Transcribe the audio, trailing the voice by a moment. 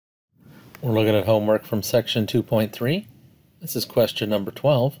We're looking at homework from section 2.3. This is question number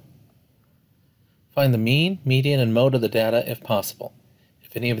 12. Find the mean, median, and mode of the data if possible.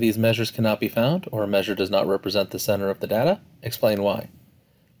 If any of these measures cannot be found, or a measure does not represent the center of the data, explain why.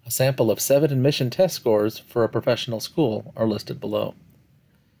 A sample of 7 admission test scores for a professional school are listed below.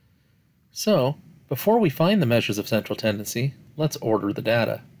 So, before we find the measures of central tendency, let's order the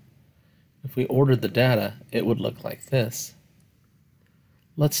data. If we ordered the data, it would look like this.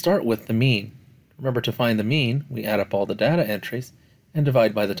 Let's start with the mean. Remember, to find the mean, we add up all the data entries and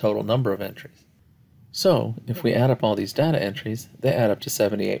divide by the total number of entries. So, if we add up all these data entries, they add up to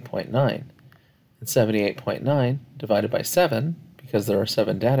 78.9. And 78.9 divided by 7, because there are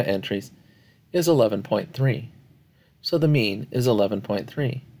 7 data entries, is 11.3. So the mean is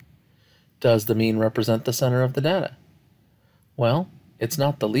 11.3. Does the mean represent the center of the data? Well, it's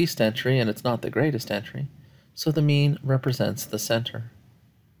not the least entry and it's not the greatest entry, so the mean represents the center.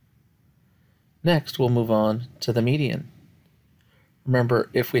 Next, we'll move on to the median. Remember,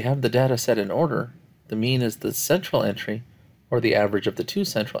 if we have the data set in order, the mean is the central entry, or the average of the 2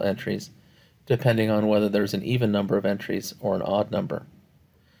 central entries, depending on whether there's an even number of entries or an odd number.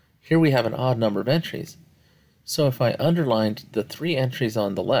 Here we have an odd number of entries, so if I underlined the 3 entries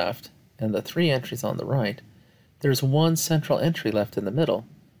on the left and the 3 entries on the right, there's one central entry left in the middle,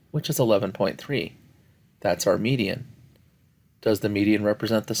 which is 11.3. That's our median. Does the median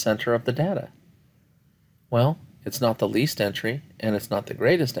represent the center of the data? Well, it's not the least entry, and it's not the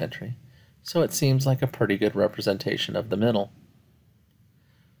greatest entry, so it seems like a pretty good representation of the middle.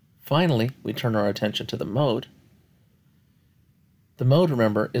 Finally, we turn our attention to the mode. The mode,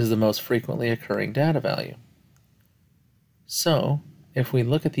 remember, is the most frequently occurring data value. So, if we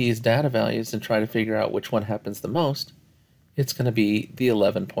look at these data values and try to figure out which one happens the most, it's going to be the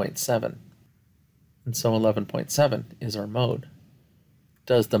 11.7. And so 11.7 is our mode.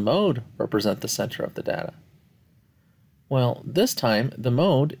 Does the mode represent the center of the data? Well, this time the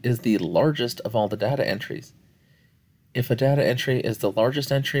mode is the largest of all the data entries. If a data entry is the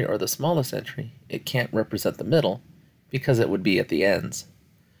largest entry or the smallest entry, it can't represent the middle because it would be at the ends.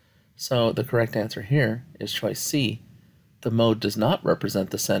 So the correct answer here is choice C. The mode does not represent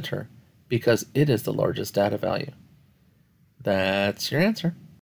the center because it is the largest data value. That's your answer.